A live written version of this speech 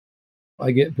I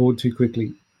get bored too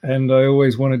quickly. And I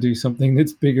always want to do something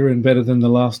that's bigger and better than the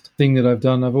last thing that I've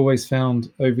done. I've always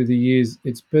found over the years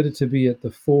it's better to be at the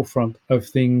forefront of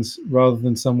things rather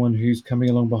than someone who's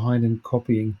coming along behind and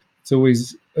copying. It's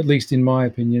always, at least in my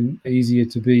opinion, easier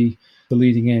to be the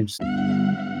leading edge.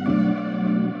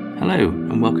 Hello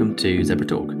and welcome to Zebra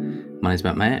Talk. My name is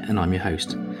Matt Mayer and I'm your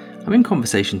host. I'm in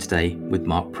conversation today with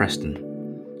Mark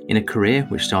Preston. In a career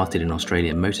which started in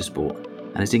Australian motorsport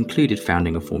and has included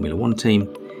founding a Formula One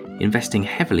team, investing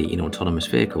heavily in autonomous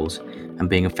vehicles and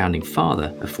being a founding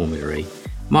father of Formula E,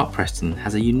 Mark Preston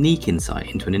has a unique insight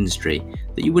into an industry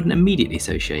that you wouldn't immediately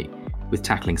associate with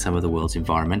tackling some of the world's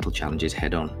environmental challenges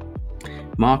head on.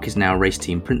 Mark is now race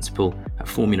team principal at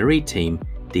Formula E team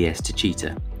DS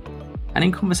Techeetah. And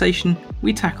in conversation,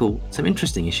 we tackle some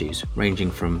interesting issues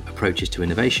ranging from approaches to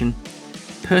innovation,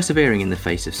 persevering in the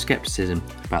face of skepticism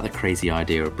about the crazy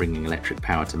idea of bringing electric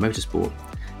power to motorsport,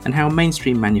 and how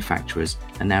mainstream manufacturers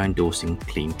are now endorsing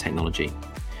clean technology.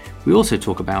 We also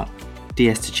talk about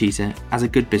DS Techeetah as a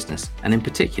good business, and in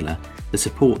particular, the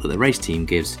support that the race team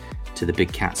gives to the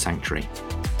Big Cat Sanctuary.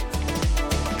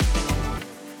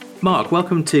 Mark,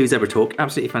 welcome to Zebra Talk.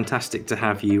 Absolutely fantastic to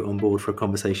have you on board for a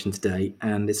conversation today,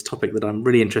 and it's a topic that I'm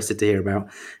really interested to hear about.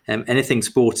 Anything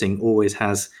sporting always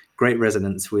has great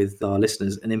resonance with our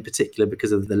listeners, and in particular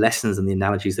because of the lessons and the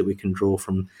analogies that we can draw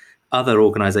from other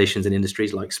organisations and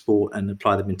industries like sport and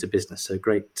apply them into business. So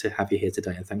great to have you here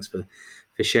today, and thanks for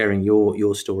sharing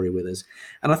your story with us.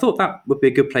 And I thought that would be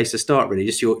a good place to start, really,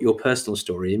 just your personal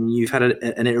story. I mean, you've had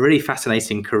a really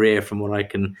fascinating career from what I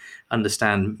can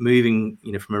understand, moving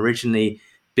from originally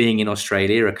being in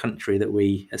Australia, a country that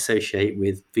we associate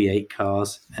with V8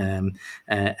 cars and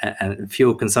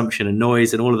fuel consumption and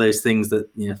noise and all of those things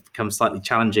that become slightly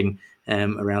challenging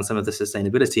around some of the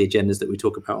sustainability agendas that we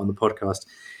talk about on the podcast,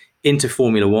 into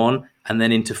Formula One and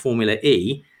then into Formula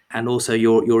E, and also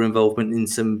your involvement in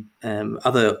some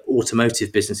other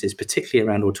automotive businesses, particularly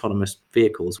around autonomous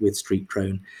vehicles with Street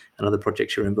Drone and other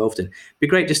projects you're involved in. It'd be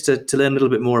great just to learn a little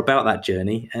bit more about that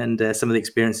journey and some of the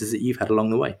experiences that you've had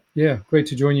along the way. Yeah, great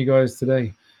to join you guys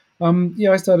today.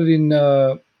 I started in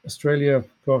Australia,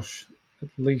 at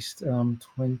least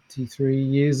 23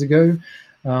 years ago.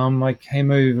 I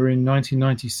came over in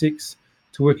 1996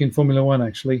 to work in Formula One,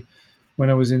 actually. When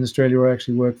I was in Australia, I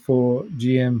actually worked for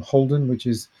GM Holden, which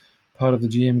is part of the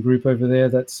GM group over there.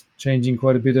 That's changing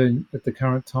quite a bit at the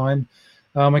current time.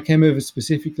 I came over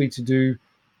specifically to do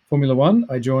Formula One.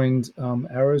 I joined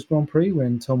Arrows Grand Prix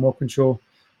when Tom Walkinshaw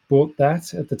bought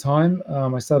that at the time.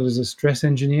 I started as a stress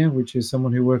engineer, which is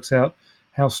someone who works out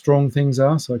how strong things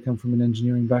are. So I come from an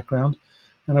engineering background.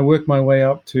 And I worked my way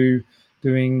up to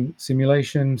doing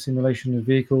simulation of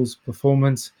vehicles,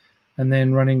 performance, and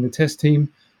then running the test team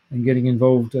and getting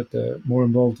more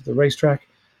involved at the racetrack.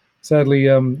 Sadly,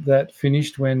 that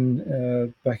finished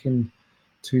when back in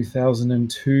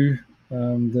 2002,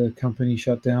 the company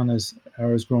shut down as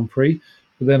Arrows Grand Prix.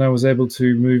 But then I was able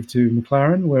to move to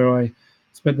McLaren, where I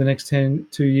spent the next 2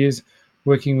 years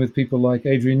working with people like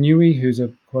Adrian Newey, who's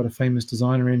quite a famous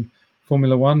designer in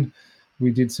Formula One.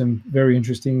 We did some very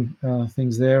interesting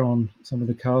things there on some of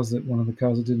the cars, one of the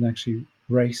cars that didn't actually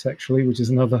race, which is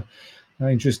another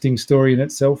interesting story in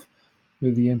itself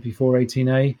with the MP4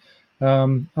 18A.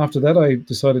 After that, I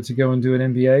decided to go and do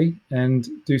an MBA and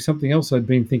do something else I'd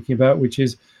been thinking about, which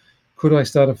is, could I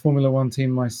start a Formula One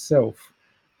team myself?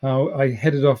 I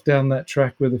headed off down that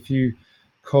track with a few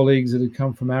colleagues that had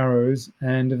come from Arrows,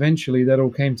 and eventually that all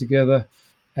came together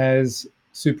as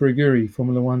Super Aguri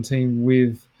Formula One team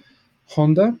with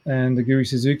Honda and Aguri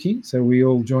Suzuki. So we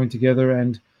all joined together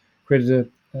and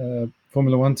created a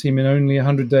Formula One team in only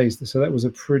 100 days. So that was a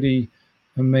pretty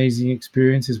amazing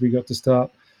experience, as we got to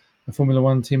start a Formula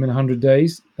One team in 100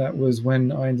 days. That was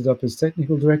when I ended up as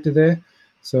technical director there.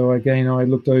 So again, I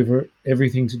looked over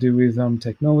everything to do with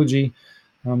technology,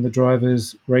 the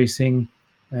drivers, racing,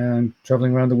 and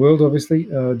traveling around the world, obviously,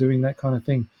 doing that kind of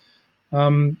thing.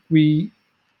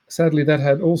 Sadly, that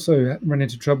had also run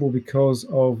into trouble because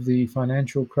of the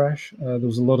financial crash. There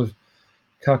was a lot of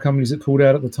car companies that pulled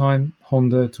out at the time: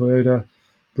 Honda, Toyota,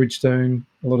 Bridgestone,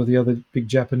 a lot of the other big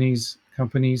Japanese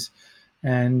companies.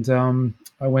 And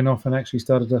I went off and actually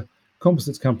started a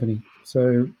composites company.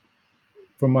 So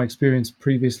from my experience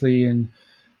previously in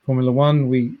Formula One,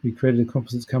 we created a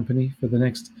composites company for the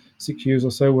next 6 years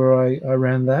or so, where I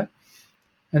ran that.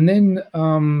 And then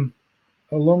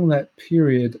along that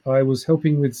period, I was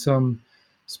helping with some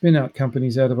spin-out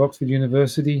companies out of Oxford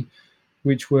University,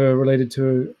 which were related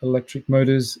to electric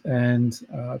motors and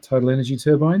tidal energy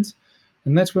turbines.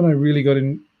 And that's when I really got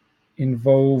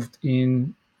involved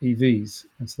in EVs.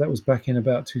 And so that was back in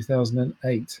about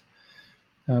 2008.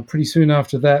 Pretty soon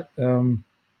after that,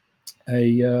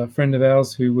 a friend of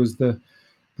ours who was the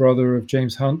brother of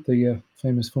James Hunt, the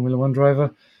famous Formula One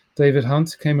driver, David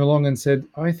Hunt, came along and said,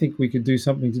 I think we could do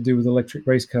something to do with electric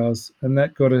race cars. And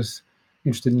that got us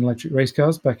interested in electric race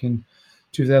cars back in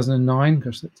 2009.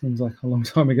 Gosh, that seems like a long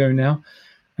time ago now.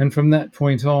 And from that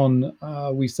point on,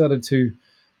 we started to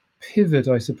pivot,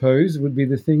 I suppose, would be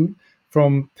the thing,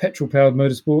 from petrol-powered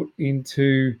motorsport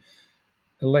into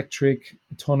electric,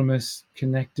 autonomous,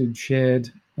 connected, shared,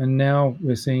 and now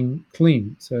we're seeing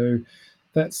clean. So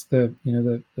that's the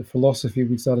philosophy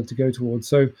we started to go towards.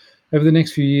 So over the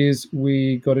next few years,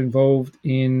 we got involved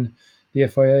in the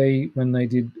FIA when they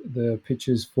did the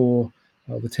pitches for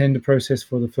the tender process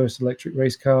for the first electric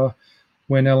race car.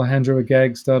 When Alejandro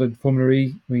Agag started Formula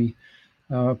E, we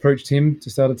approached him to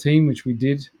start a team, which we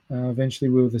did. Eventually,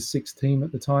 we were the sixth team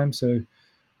at the time. So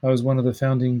I was one of the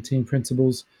founding team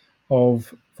principals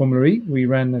of Formula E. We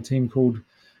ran a team called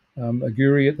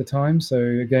Aguri at the time. So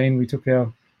again, we took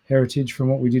our heritage from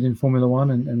what we did in Formula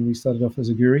One, and we started off as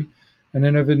Aguri. And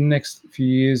then over the next few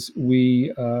years,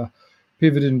 we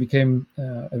pivoted and became,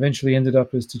 eventually ended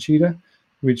up as Techeetah,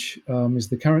 which is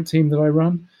the current team that I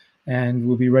run. And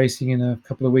we'll be racing in a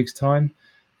couple of weeks' time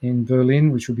in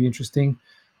Berlin, which will be interesting,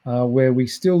 where we're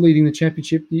still leading the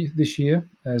championship this year.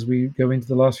 As we go into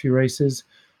the last few races,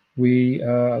 we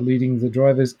are leading the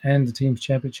drivers and the team's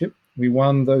championship. We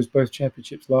won both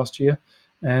championships last year,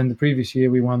 and the previous year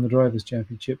we won the drivers'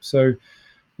 championship. So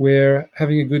we're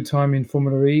having a good time in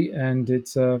Formula E, and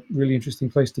it's a really interesting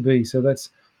place to be. So that's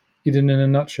it in a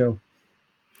nutshell.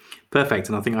 Perfect.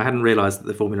 And I think I hadn't realised that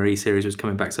the Formula E series was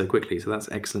coming back so quickly. So that's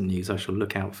excellent news. I shall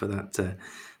look out for that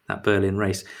Berlin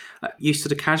race. You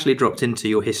sort of casually dropped into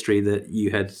your history that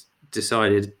you had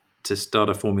decided to start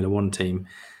a Formula One team,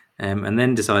 and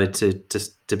then decided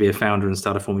to be a founder and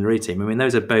start a Formula E team. I mean,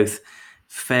 those are both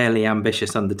fairly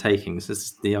ambitious undertakings. This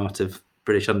is the art of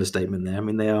British understatement there. I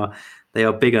mean, they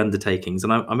are big undertakings,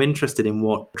 and I'm interested in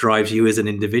what drives you as an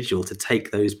individual to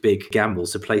take those big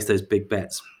gambles, to place those big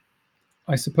bets.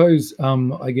 I suppose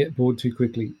I get bored too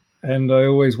quickly, and I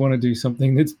always want to do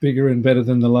something that's bigger and better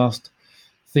than the last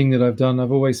thing that I've done.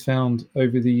 I've always found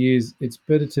over the years it's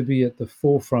better to be at the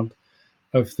forefront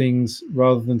of things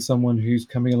rather than someone who's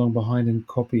coming along behind and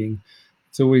copying.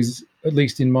 It's always, at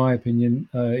least in my opinion,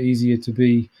 easier to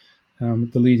be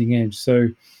at the leading edge. So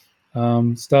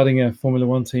starting a Formula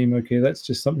One team, okay, that's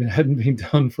just something that hadn't been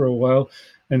done for a while,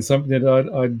 and something that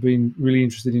I'd been really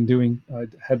interested in doing.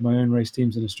 I'd had my own race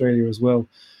teams in Australia as well.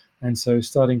 And so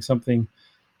starting something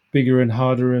bigger and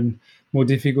harder and more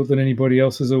difficult than anybody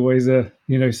else is always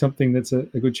something that's a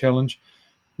good challenge.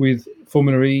 With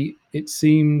Formula E, it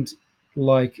seemed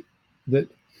like that,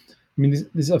 I mean,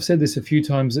 I've said this a few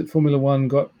times, that Formula One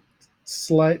got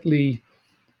slightly,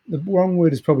 the wrong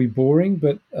word is probably boring,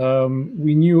 but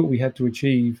we knew what we had to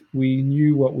achieve. We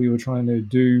knew what we were trying to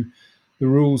do. The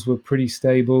rules were pretty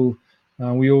stable.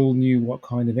 We all knew what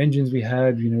kind of engines we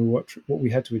had, what we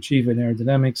had to achieve in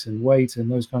aerodynamics and weight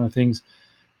and those kind of things.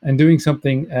 And doing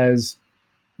something as,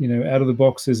 out of the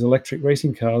box as electric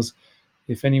racing cars,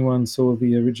 if anyone saw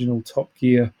the original Top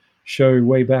Gear show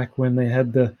way back when they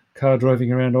had the car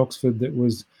driving around Oxford that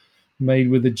was made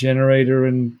with a generator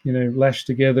and, lashed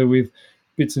together with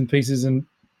bits and pieces, and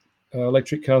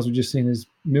electric cars were just seen as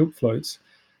milk floats.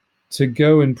 To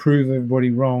go and prove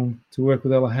everybody wrong, to work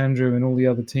with Alejandro and all the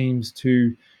other teams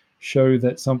to show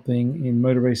that something in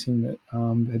motor racing that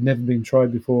had never been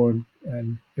tried before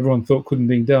and everyone thought couldn't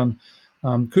be done,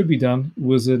 could be done,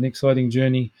 was an exciting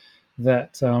journey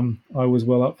that I was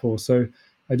well up for. So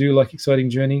I do like exciting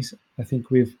journeys. I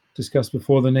think we've discussed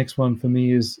before, the next one for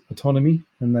me is autonomy,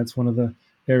 and that's one of the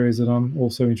areas that I'm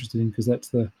also interested in, because that's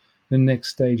the next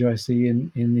stage I see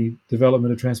in the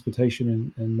development of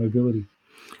transportation and mobility.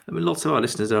 I mean, lots of our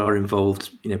listeners are involved,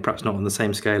 perhaps not on the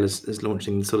same scale as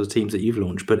launching the sort of teams that you've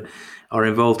launched, but are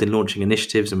involved in launching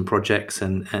initiatives and projects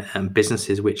and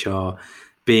businesses which are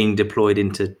being deployed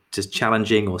into just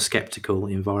challenging or skeptical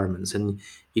environments. And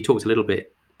you talked a little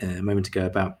bit a moment ago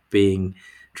about being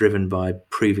driven by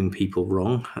proving people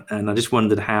wrong. And I just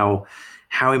wondered how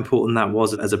important that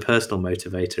was as a personal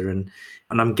motivator. And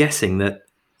I'm guessing that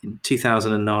in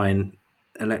 2009,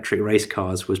 electric race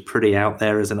cars was pretty out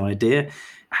there as an idea.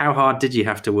 How hard did you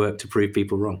have to work to prove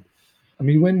people wrong? I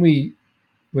mean,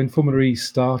 when Formula E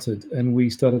started and we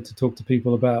started to talk to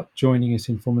people about joining us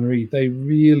in Formula E, they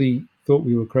really thought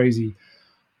we were crazy.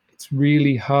 It's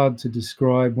really hard to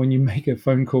describe when you make a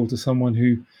phone call to someone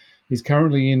who is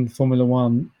currently in Formula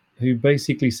One, who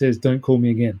basically says, don't call me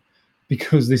again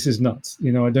because this is nuts.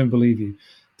 I don't believe you.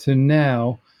 To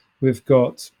now, we've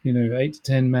got, 8 to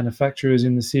 10 manufacturers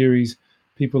in the series,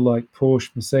 people like Porsche,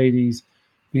 Mercedes,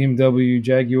 BMW,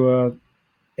 Jaguar,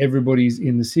 everybody's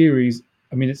in the series.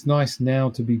 I mean, it's nice now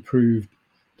to be proved.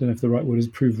 Don't know if the right word is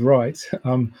proved right.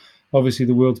 Obviously,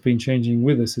 the world's been changing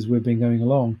with us as we've been going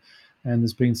along, and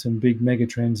there's been some big mega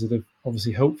trends that have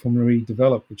obviously helped Formula E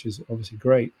develop, which is obviously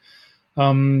great.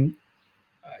 I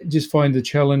just find the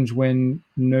challenge when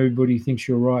nobody thinks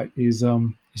you're right is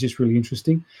just really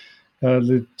interesting.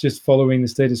 Just following the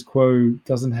status quo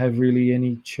doesn't have really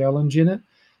any challenge in it.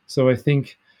 So I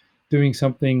think doing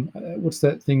something, what's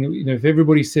that thing that, if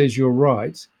everybody says you're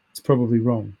right, it's probably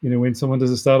wrong. When someone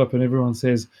does a startup and everyone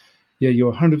says, yeah,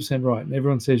 you're 100% right, and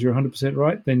everyone says you're 100%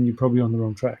 right, then you're probably on the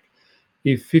wrong track.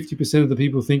 If 50% of the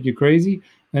people think you're crazy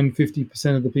and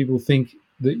 50% of the people think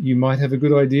that you might have a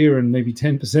good idea and maybe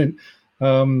 10%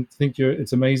 think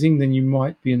it's amazing, then you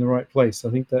might be in the right place. I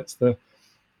think that's the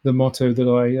motto that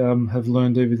I have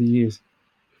learned over the years.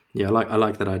 Yeah, I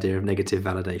like that idea of negative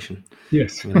validation.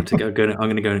 Yes. I'm going to go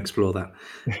and explore that.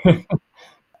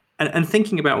 And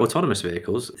thinking about autonomous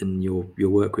vehicles and your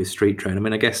work with Street Train, I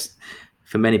mean, I guess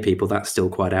for many people that's still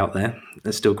quite out there.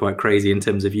 That's still quite crazy in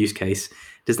terms of use case.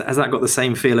 Has that got the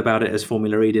same feel about it as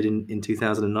Formula E did in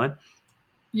 2009?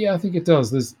 Yeah, I think it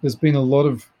does. There's been a lot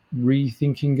of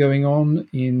rethinking going on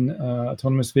in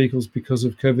autonomous vehicles because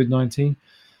of COVID-19.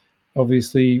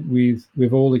 Obviously,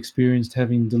 we've all experienced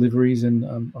having deliveries,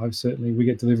 and we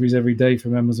get deliveries every day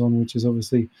from Amazon, which is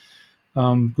obviously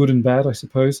good and bad, I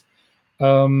suppose.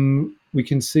 We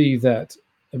can see that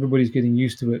everybody's getting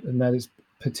used to it, and that is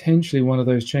potentially one of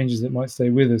those changes that might stay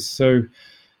with us. So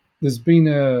there's been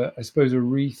a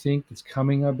rethink that's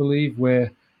coming, I believe,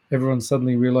 where everyone's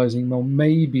suddenly realizing, well,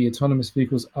 maybe autonomous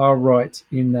vehicles are right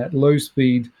in that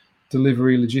low-speed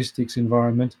delivery logistics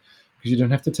environment, because you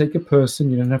don't have to take a person,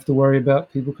 you don't have to worry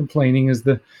about people complaining as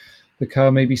the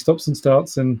car maybe stops and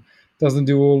starts and doesn't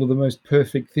do all of the most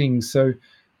perfect things. So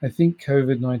I think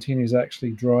COVID-19 is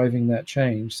actually driving that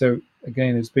change. So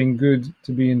again, it's been good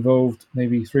to be involved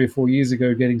maybe 3 or 4 years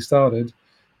ago getting started,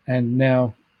 and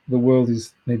now the world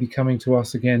is maybe coming to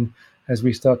us again as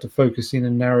we start to focus in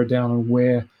and narrow down on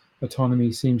where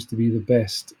autonomy seems to be the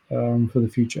best for the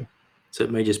future. So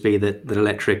it may just be that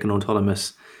electric and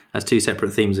autonomous as two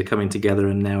separate themes are coming together,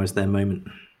 and now is their moment.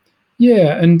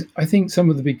 Yeah, and I think some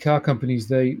of the big car companies,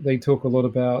 they talk a lot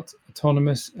about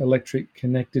autonomous, electric,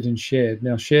 connected, and shared.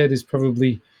 Now, shared is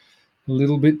probably a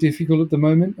little bit difficult at the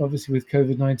moment, obviously with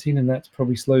COVID-19, and that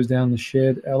probably slows down the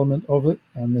shared element of it.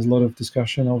 And there's a lot of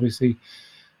discussion, obviously,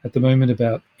 at the moment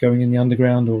about going in the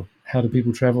underground or how do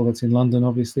people travel. That's in London,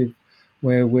 obviously,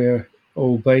 where we're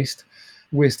all based.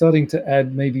 We're starting to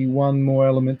add maybe one more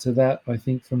element to that, I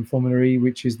think, from Formula E,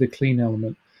 which is the clean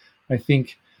element. I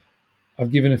think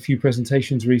I've given a few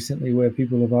presentations recently where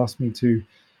people have asked me to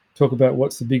talk about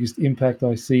what's the biggest impact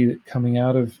I see that coming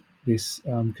out of this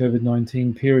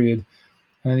COVID-19 period.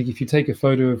 And I think if you take a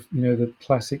photo of, the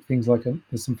classic things like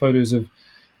there's some photos of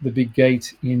the big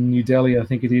gate in New Delhi, I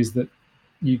think it is, that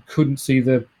you couldn't see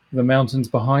the mountains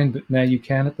behind, but now you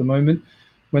can at the moment.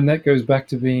 When that goes back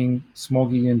to being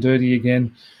smoggy and dirty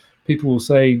again, people will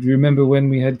say, do you remember when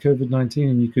we had COVID-19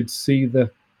 and you could see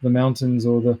the mountains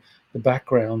or the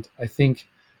background? I think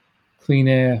clean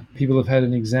air, people have had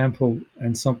an example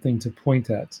and something to point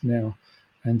at now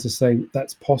and to say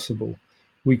that's possible.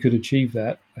 We could achieve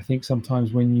that. I think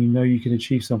sometimes when you can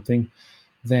achieve something,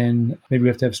 then maybe we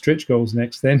have to have stretch goals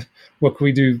next. Then what can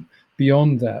we do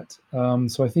beyond that?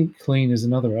 So I think clean is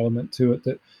another element to it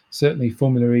that certainly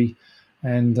Formula E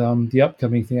and the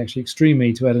upcoming thing, actually Extreme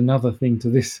E, to add another thing to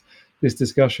this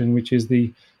discussion, which is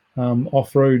the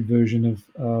off-road version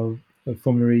of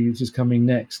Formula E, which is coming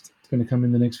next. It's going to come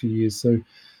in the next few years. So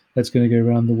that's going to go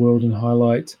around the world and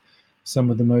highlight some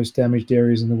of the most damaged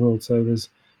areas in the world. So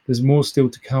there's more still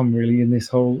to come, really, in this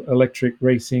whole electric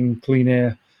racing, clean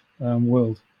air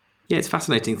world. Yeah, it's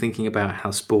fascinating thinking about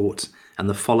how sport and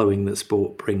the following that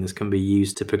sport brings can be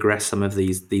used to progress some of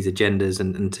these agendas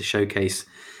and to showcase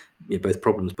both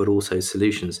problems but also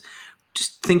solutions.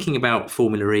 Just thinking about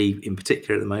Formula E in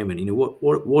particular at the moment,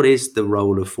 what is the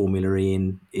role of Formula E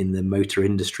in the motor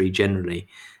industry generally,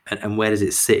 and where does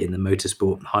it sit in the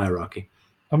motorsport hierarchy?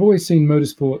 I've always seen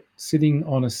motorsport sitting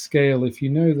on a scale. If you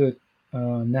know the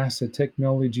NASA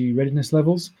technology readiness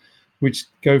levels, which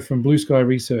go from blue sky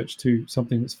research to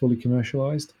something that's fully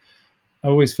commercialized, I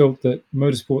always felt that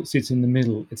motorsport sits in the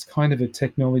middle. It's kind of a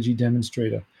technology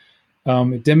demonstrator.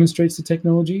 It demonstrates the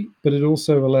technology, but it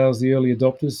also allows the early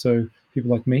adopters, so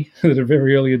people like me that are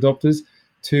very early adopters,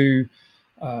 to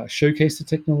showcase the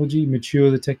technology,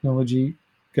 mature the technology,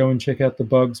 go and check out the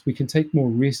bugs. We can take more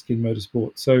risk in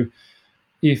motorsport. So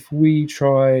if we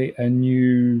try a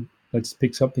new let's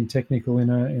pick something technical in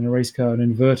a race car, an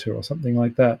inverter or something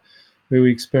like that, where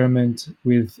we experiment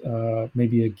with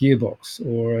maybe a gearbox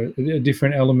or a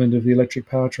different element of the electric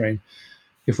powertrain.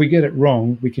 If we get it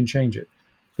wrong, we can change it.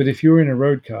 But if you're in a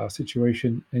road car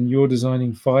situation and you're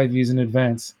designing 5 years in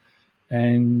advance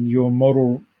and your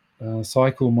model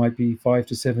cycle might be 5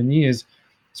 to 7 years,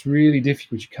 it's really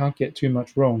difficult. You can't get too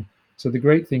much wrong. So the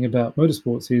great thing about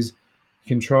motorsports is you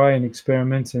can try and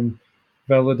experiment and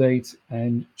validate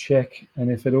and check.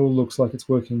 And if it all looks like it's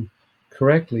working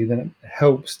correctly, then it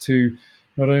helps to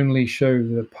not only show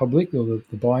the public or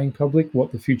the buying public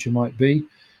what the future might be,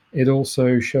 it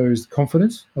also shows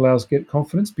confidence, allows get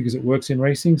confidence because it works in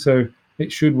racing. So it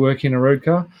should work in a road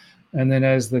car. And then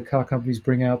as the car companies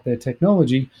bring out their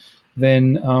technology,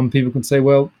 then people can say,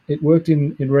 well, it worked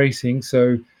in racing,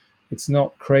 so it's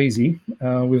not crazy.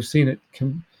 We've seen it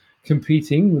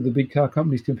competing with the big car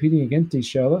companies competing against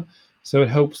each other. So it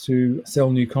helps to sell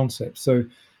new concepts. So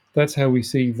that's how we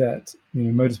see that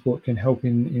motorsport can help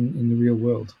in the real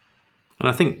world. And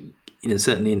I think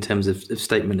certainly in terms of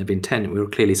statement of intent, we're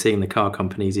clearly seeing the car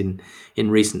companies in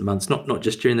recent months, not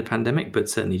just during the pandemic, but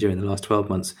certainly during the last 12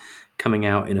 months, coming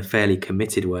out in a fairly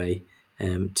committed way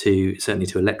to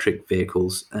electric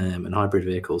vehicles and hybrid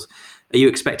vehicles. Are you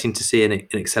expecting to see an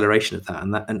acceleration of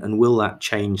that, and will that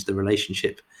change the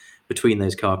relationship between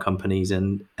those car companies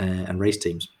and race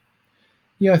teams?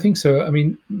 Yeah, I think so. I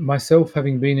mean, myself,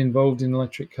 having been involved in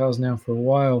electric cars now for a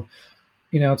while,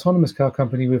 in our autonomous car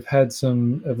company, we've had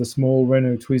some of the small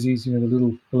Renault Twizzys, the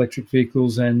little electric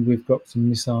vehicles, and we've got some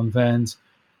Nissan vans,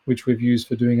 which we've used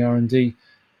for doing R&D.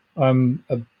 I'm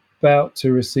about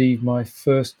to receive my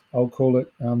first, I'll call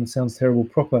it, it sounds terrible,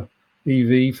 proper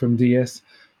EV from DS,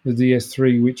 the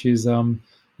DS3, which is a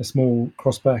small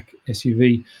crossback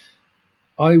SUV.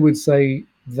 I would say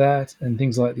that and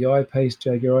things like the I-Pace,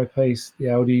 Jaguar I-Pace, the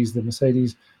Audis, the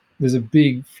Mercedes, there's a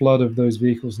big flood of those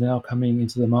vehicles now coming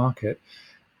into the market.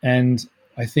 And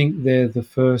I think they're the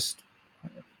first,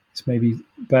 it's maybe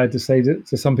bad to say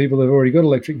to some people that have already got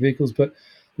electric vehicles, but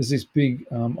there's this big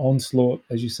onslaught,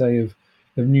 as you say, of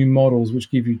new models which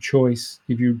give you choice,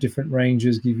 give you different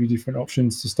ranges, give you different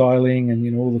options to styling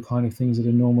and all the kind of things that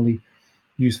are normally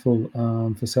useful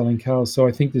for selling cars. So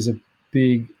I think there's a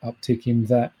big uptick in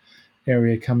that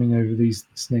area coming over this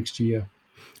next year.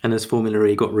 And has Formula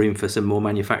E got room for some more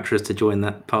manufacturers to join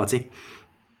that party?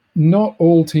 Not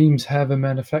all teams have a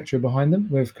manufacturer behind them.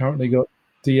 We've currently got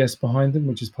DS behind them,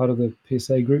 which is part of the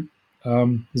PSA group.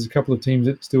 There's a couple of teams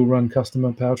that still run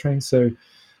customer powertrains. So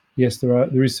yes,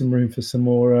 there is some room for some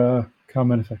more car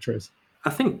manufacturers. I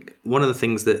think one of the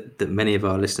things that many of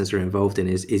our listeners are involved in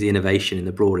is innovation in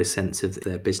the broadest sense of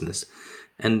their business.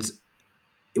 And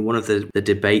one of the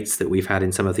debates that we've had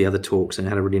in some of the other talks, and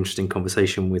had a really interesting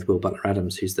conversation with Will Butler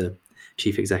Adams, who's the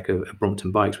chief executive of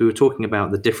Brompton Bikes, we were talking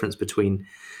about the difference between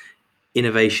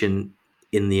innovation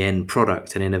in the end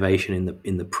product and innovation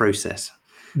in the process.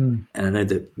 And I know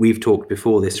that we've talked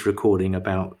before this recording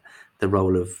about the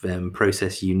role of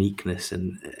process uniqueness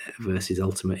and versus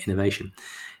ultimate innovation.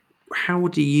 How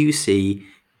do you see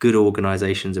good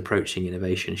organizations approaching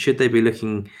innovation? Should they be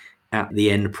looking at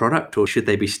the end product, or should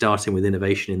they be starting with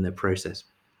innovation in their process?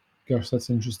 Gosh, that's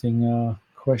an interesting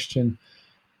question.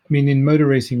 I mean, in motor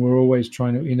racing, we're always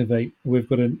trying to innovate. We've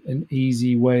got an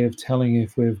easy way of telling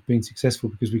if we've been successful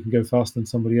because we can go faster than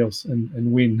somebody else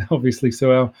and win, obviously.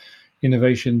 So our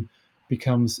innovation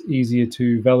becomes easier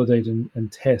to validate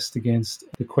and test against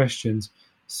the questions.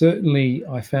 Certainly,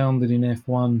 I found that in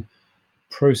F1,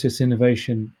 process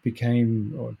innovation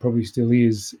became, or probably still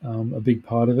is, a big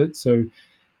part of it. So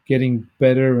getting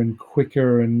better and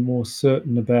quicker and more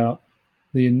certain about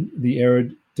the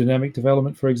aerodynamic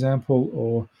development, for example,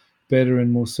 or better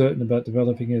and more certain about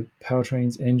developing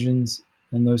powertrains, engines,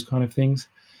 and those kind of things.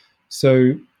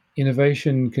 So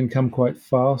innovation can come quite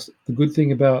fast. The good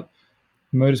thing about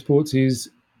motorsports is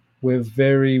we're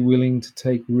very willing to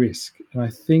take risk. And I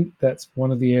think that's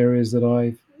one of the areas that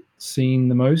I've seen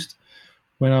the most.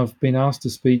 When I've been asked to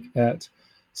speak at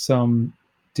some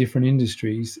different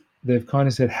industries, they've kind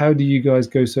of said, how do you guys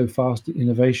go so fast at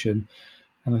innovation?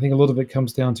 And I think a lot of it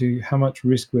comes down to how much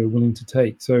risk we're willing to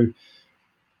take. So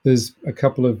there's a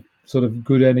couple of sort of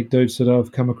good anecdotes that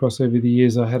I've come across over the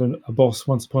years. I had a boss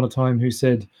once upon a time who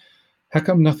said, how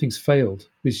come nothing's failed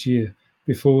this year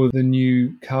before the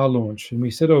new car launch? And we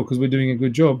said, oh, because we're doing a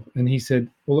good job. And he said,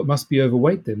 well, it must be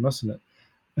overweight then, mustn't it?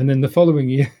 And then the following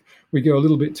year, we go a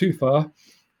little bit too far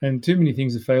and too many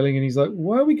things are failing. And he's like,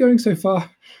 why are we going so far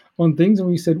on things? And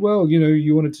we said, well,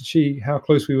 you wanted to see how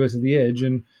close we were to the edge.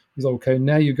 And he's like, okay,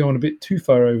 now you're going a bit too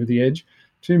far over the edge.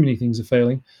 Too many things are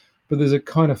failing. But there's a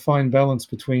kind of fine balance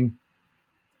between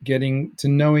getting to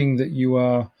knowing that you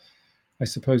are, I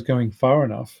suppose, going far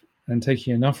enough and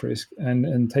taking enough risk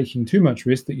and taking too much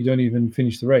risk that you don't even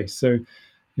finish the race. So,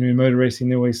 in motor racing,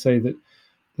 they always say that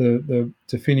the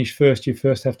to finish first, you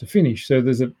first have to finish. So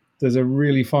there's a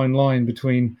really fine line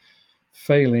between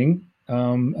failing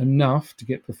enough to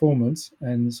get performance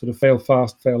and sort of fail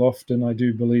fast, fail often. I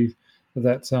do believe that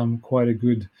that's quite a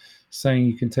good saying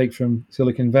you can take from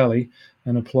Silicon Valley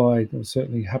and apply. It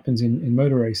certainly happens in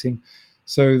motor racing.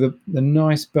 So the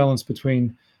nice balance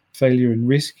between failure and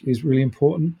risk is really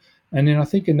important. And then I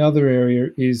think another area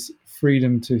is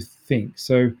freedom to think.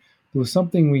 So there was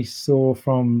something we saw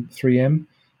from 3M.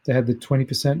 They had the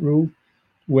 20% rule,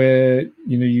 where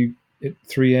you at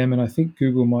 3M, and I think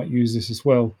Google might use this as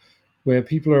well, where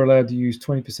people are allowed to use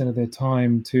 20% of their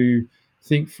time to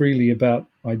think freely about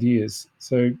ideas.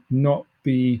 So not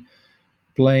be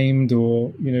blamed,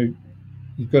 or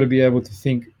you've got to be able to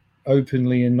think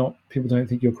openly and not people don't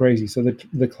think you're crazy. So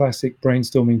the classic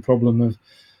brainstorming problem of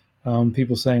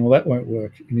people saying, well, that won't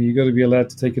work. You've got to be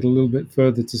allowed to take it a little bit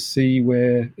further to see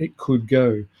where it could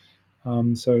go.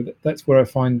 So that's where I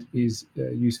find is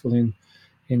useful in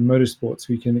motorsports.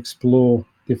 We can explore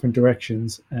different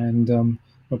directions and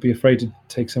not be afraid to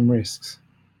take some risks.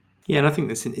 Yeah, and I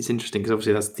think it's interesting because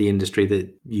obviously that's the industry that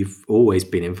you've always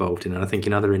been involved in. And I think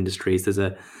in other industries there's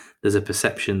a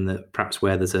perception that perhaps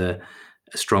where there's a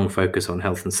strong focus on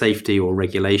health and safety or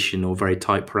regulation or very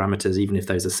tight parameters, even if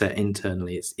those are set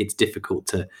internally, it's difficult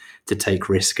to take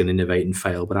risk and innovate and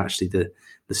fail. But actually the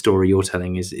story you're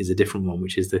telling is a different one,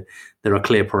 which is that there are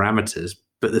clear parameters,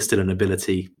 but there's still an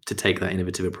ability to take that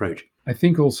innovative approach. I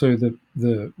think also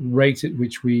the rate at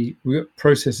which we got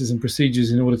processes and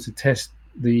procedures in order to test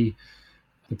the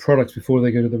products before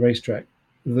they go to the racetrack.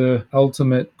 The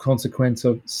ultimate consequence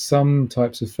of some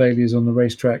types of failures on the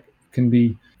racetrack can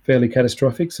be fairly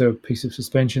catastrophic, so a piece of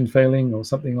suspension failing or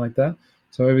something like that.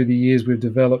 So over the years, we've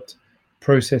developed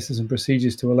processes and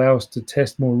procedures to allow us to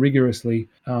test more rigorously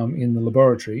in the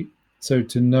laboratory. So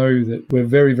to know that we're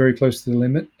very, very close to the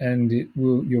limit and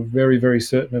you're very, very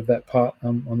certain of that part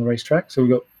on the racetrack. So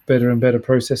we've got better and better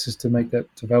processes to make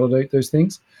that, to validate those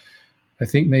things. I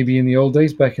think maybe in the old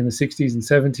days, back in the 60s and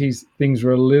 70s, things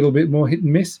were a little bit more hit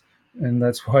and miss. And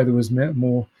that's why there was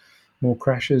more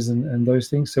crashes and those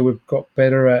things. So we've got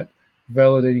better at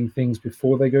validating things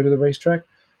before they go to the racetrack.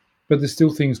 But there's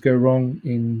still things go wrong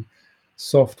in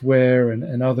software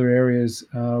and other areas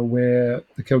where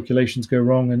the calculations go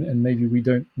wrong and maybe we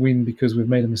don't win because we've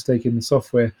made a mistake in the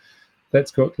software.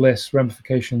 That's got less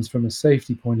ramifications from a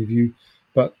safety point of view,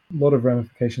 but a lot of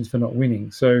ramifications for not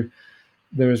winning. So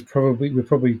we've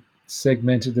probably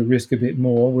segmented the risk a bit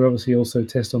more. We obviously also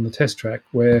test on the test track,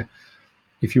 where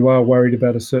if you are worried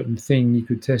about a certain thing, you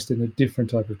could test in a different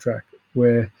type of track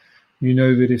where you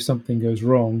know that if something goes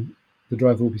wrong, the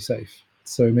driver will be safe.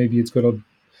 So maybe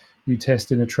you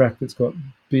test in a track that's got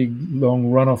big,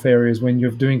 long runoff areas when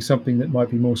you're doing something that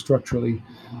might be more structurally,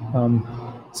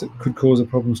 so it could cause a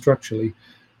problem structurally,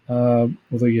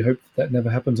 although you hope that never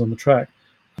happens on the track,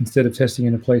 instead of testing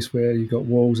in a place where you've got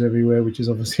walls everywhere, which is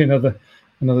obviously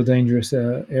another dangerous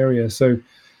area. So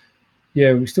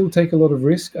yeah, we still take a lot of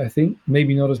risk, I think.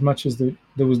 Maybe not as much as that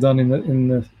was done in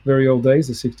the very old days,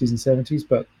 the 60s and 70s,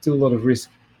 but still a lot of risk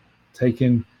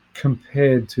taken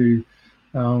compared to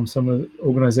some of the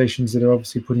organizations that are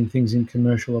obviously putting things in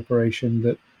commercial operation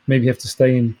that maybe have to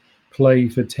stay in play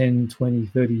for 10, 20,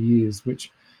 30 years,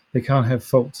 which they can't have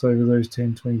faults over those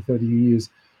 10, 20, 30 years.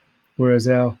 Whereas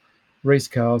our race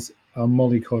cars are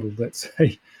mollycoddled, let's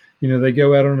say. They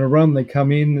go out on a run, they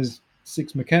come in, there's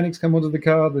 6 mechanics come onto the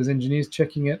car, there's engineers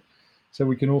checking it. So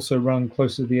we can also run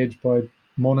closer to the edge by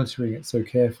monitoring it so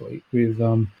carefully with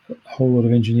a whole lot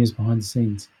of engineers behind the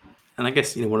scenes. And I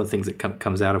guess one of the things that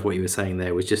comes out of what you were saying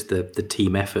there was just the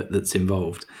team effort that's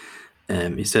involved.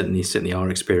 It's certainly our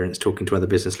experience talking to other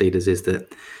business leaders is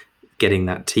that getting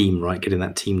that team right, getting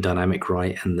that team dynamic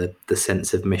right, and the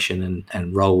sense of mission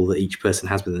and role that each person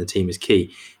has within the team is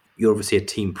key. You're obviously a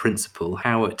team principal.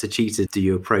 How at Techeetah do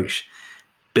you approach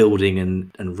building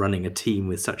and running a team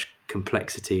with such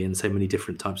complexity and so many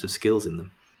different types of skills in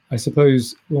them? I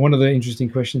suppose one of the interesting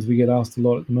questions we get asked a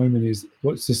lot at the moment is,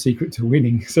 what's the secret to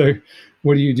winning? So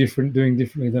what are you doing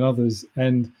differently than others?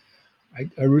 And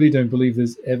I really don't believe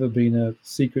there's ever been a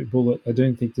secret bullet. I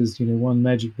don't think there's one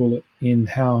magic bullet in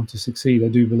how to succeed. I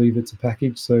do believe it's a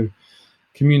package. So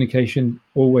communication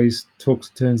always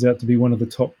turns out to be one of the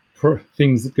top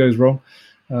things that goes wrong.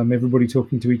 Everybody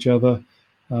talking to each other,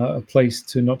 a place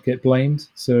to not get blamed.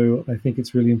 So I think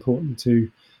it's really important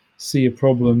to see a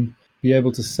problem, be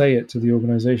able to say it to the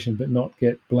organization, but not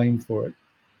get blamed for it.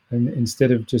 and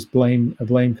instead of just a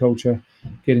blame culture,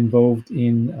 get involved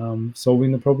in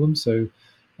solving the problem. So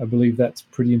I believe that's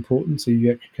pretty important. So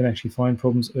you can actually find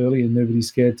problems early, and nobody's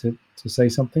scared to say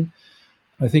something.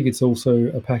 I think it's also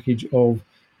a package of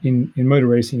in motor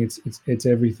racing. It's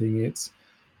everything. It's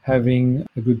having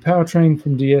a good powertrain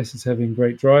from DS. It's having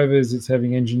great drivers. It's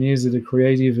having engineers that are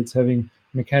creative. It's having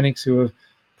mechanics who have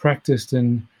practiced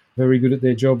and very good at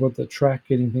their job at the track,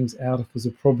 getting things out if there's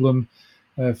a problem.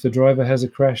 If the driver has a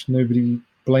crash, nobody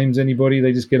blames anybody.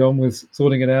 They just get on with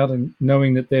sorting it out and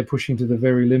knowing that they're pushing to the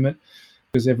very limit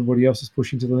because everybody else is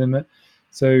pushing to the limit.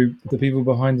 So the people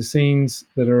behind the scenes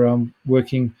that are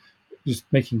working, just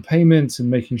making payments and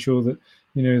making sure that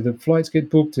the flights get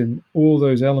booked and all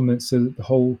those elements so that the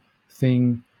whole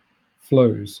thing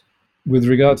flows. With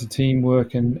regard to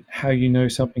teamwork and how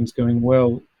something's going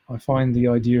well, I find the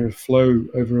idea of flow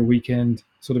over a weekend,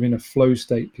 sort of in a flow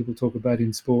state people talk about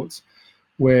in sports,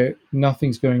 where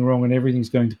nothing's going wrong and everything's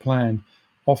going to plan.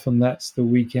 Often that's the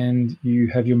weekend you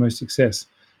have your most success.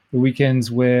 The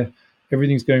weekends where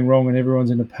everything's going wrong and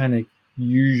everyone's in a panic,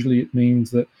 usually it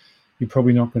means that you're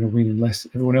probably not going to win unless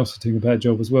everyone else is doing a bad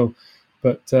job as well.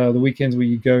 But the weekends where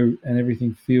you go and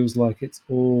everything feels like it's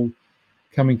all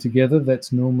coming together,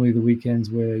 that's normally the weekends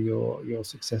where you're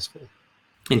successful.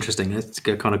 Interesting. It's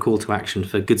a kind of call to action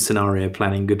for good scenario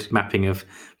planning, good mapping of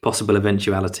possible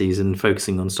eventualities, and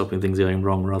focusing on stopping things going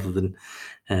wrong rather than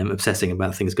obsessing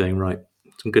about things going right.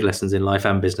 Some good lessons in life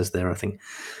and business there, I think.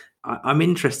 I'm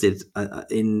interested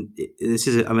in this.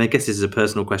 I guess this is a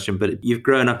personal question, but you've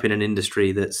grown up in an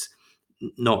industry that's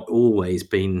not always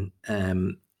been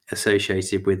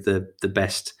associated with the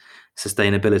best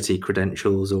sustainability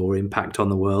credentials or impact on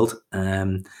the world.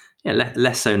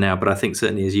 Less so now, but I think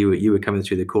certainly as you were coming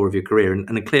through the core of your career,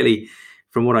 and clearly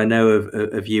from what I know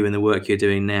of you and the work you're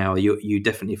doing now, you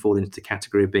definitely fall into the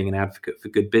category of being an advocate for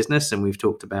good business. And we've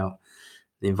talked about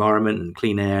the environment and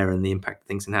clean air and the impact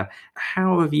things can have.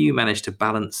 How have you managed to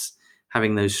balance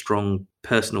having those strong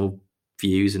personal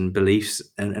views and beliefs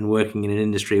and working in an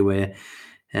industry where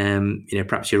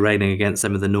perhaps you're railing against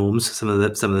some of the norms, some of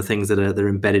the things that are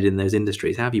embedded in those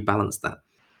industries? How have you balanced that?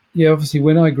 Yeah, obviously,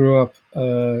 when I grew up,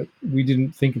 we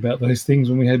didn't think about those things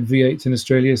when we had V8s in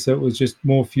Australia. So it was just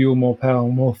more fuel, more power,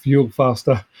 more fuel,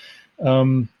 faster.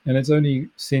 And it's only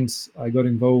since I got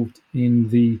involved in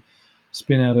the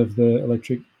spin out of the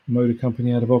electric motor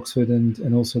company out of Oxford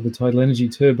and also the tidal energy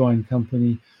turbine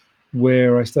company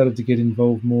where I started to get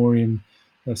involved more in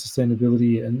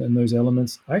sustainability and those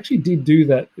elements. I actually did do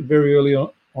that very early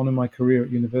on in my career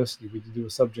at university. We did do a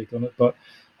subject on it, but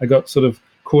I got sort of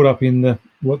caught up in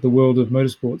what the world of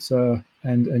motorsports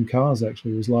and cars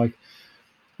actually was like.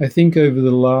 I think over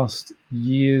the last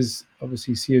years,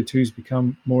 obviously CO2 has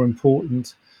become more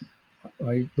important.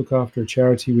 I look after a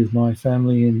charity with my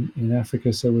family in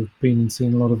Africa, so we've been and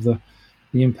seen a lot of the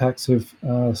impacts of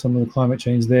some of the climate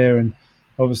change there, and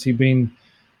obviously been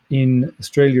in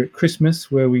Australia at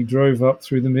Christmas, where we drove up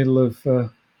through the middle of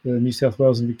the New South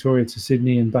Wales and Victoria to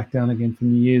Sydney and back down again for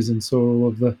New Year's, and saw all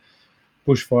of the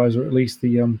bushfires, or at least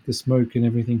the smoke and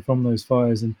everything from those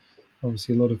fires. And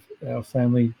obviously a lot of our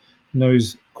family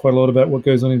knows quite a lot about what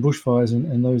goes on in bushfires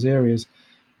and those areas.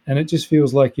 And it just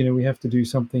feels like, we have to do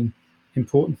something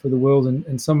important for the world.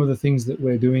 And some of the things that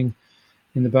we're doing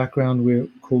in the background, we're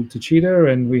called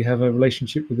Techeetah, and we have a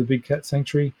relationship with the Big Cat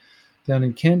Sanctuary down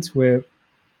in Kent, where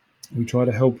we try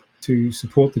to help to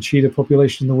support the cheetah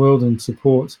population in the world and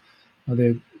support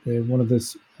they're one of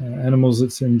the animals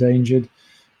that's endangered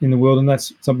in the world, and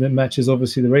that's something that matches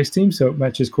obviously the race team, so it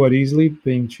matches quite easily,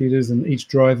 being cheetahs, and each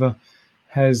driver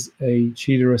has a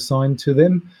cheetah assigned to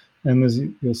them. And as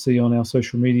you'll see on our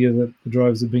social media, that the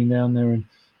drivers have been down there and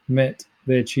met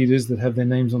their cheetahs that have their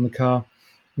names on the car.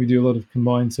 We do a lot of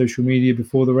combined social media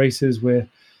before the races, where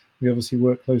we obviously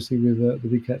work closely with the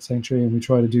Big Cat Sanctuary, and we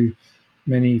try to do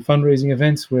many fundraising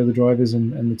events where the drivers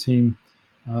and the team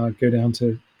go down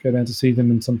to see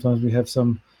them, and sometimes we have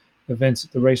some events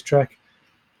at the racetrack.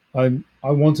 I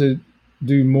want to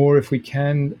do more if we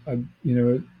can.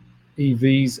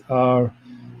 EVs are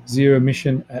zero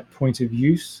emission at point of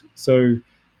use, so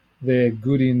they're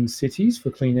good in cities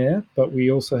for clean air, but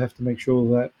we also have to make sure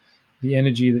that the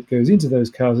energy that goes into those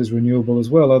cars is renewable as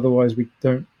well. Otherwise, we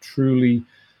don't truly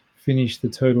finish the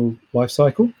total life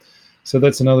cycle. So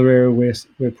that's another area where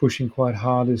we're pushing quite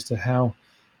hard as to how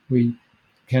we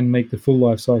can make the full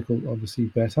life cycle obviously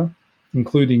better,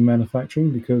 including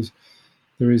manufacturing, because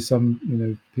there is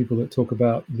some, people that talk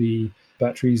about the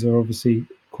batteries are obviously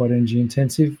quite energy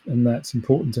intensive, and that's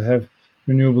important to have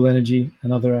renewable energy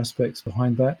and other aspects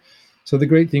behind that. So the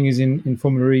great thing is in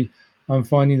Formula E, I'm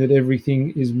finding that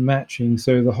everything is matching.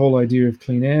 So the whole idea of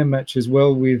clean air matches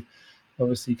well with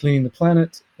obviously cleaning the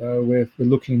planet. We're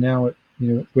looking now at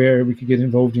where we could get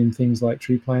involved in things like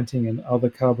tree planting and other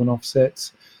carbon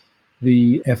offsets.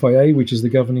 The FIA, which is the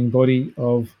governing body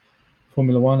of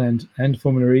Formula One and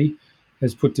Formula E,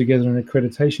 has put together an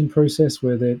accreditation process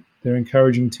where they're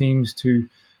encouraging teams to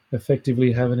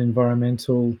effectively have an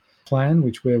environmental plan,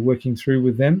 which we're working through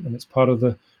with them. And it's part of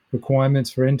the requirements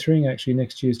for entering actually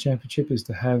next year's championship is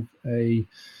to have an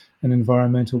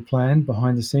environmental plan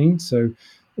behind the scenes. So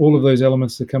all of those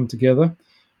elements to come together.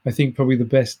 I think probably the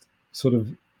best sort of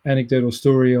anecdotal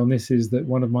story on this is that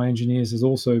one of my engineers is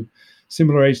also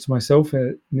similar age to myself,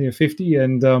 near 50,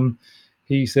 and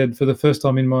he said, for the first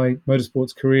time in my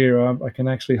motorsports career, I can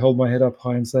actually hold my head up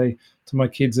high and say to my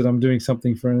kids that I'm doing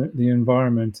something for the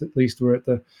environment. At least we're at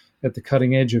the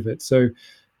cutting edge of it. So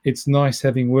it's nice,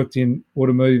 having worked in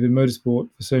automotive and motorsport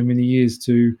for so many years,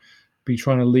 to be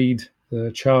trying to lead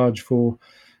the charge for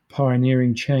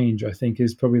pioneering change. I think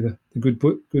is probably the good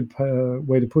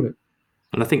way to put it.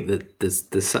 And I think that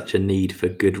there's such a need for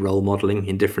good role modeling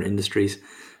in different industries.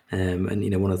 And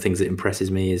one of the things that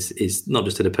impresses me is not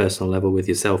just at a personal level with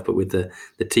yourself, but with the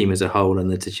team as a whole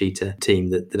and the Techeetah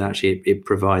team, that actually it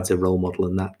provides a role model,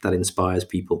 and that inspires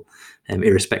people,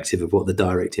 irrespective of what the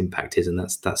direct impact is, and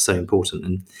that's so important.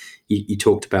 And you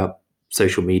talked about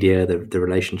social media, the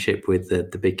relationship with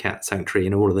the Big Cat Sanctuary,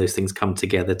 and all of those things come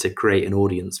together to create an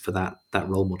audience for that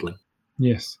role modeling.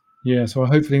 Yes, yeah. So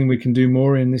hopefully we can do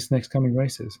more in this next coming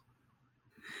races.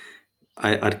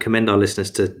 I'd commend our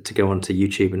listeners to go onto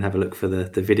YouTube and have a look for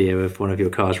the video of one of your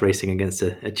cars racing against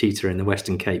a cheetah in the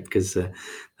Western Cape, because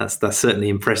that's certainly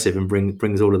impressive and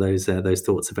brings all of those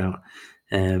thoughts about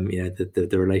the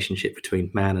relationship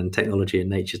between man and technology and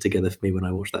nature together for me when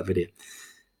I watched that video.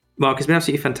 Mark, it's been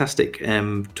absolutely fantastic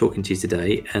talking to you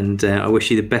today, and I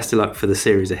wish you the best of luck for the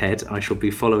series ahead. I shall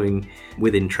be following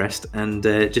with interest, and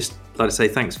just like to say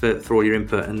thanks for all your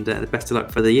input, and the best of luck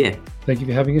for the year. Thank you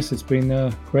for having us. It's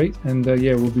been great, and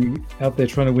we'll be out there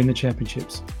trying to win the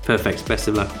championships. Perfect. Best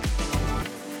of luck.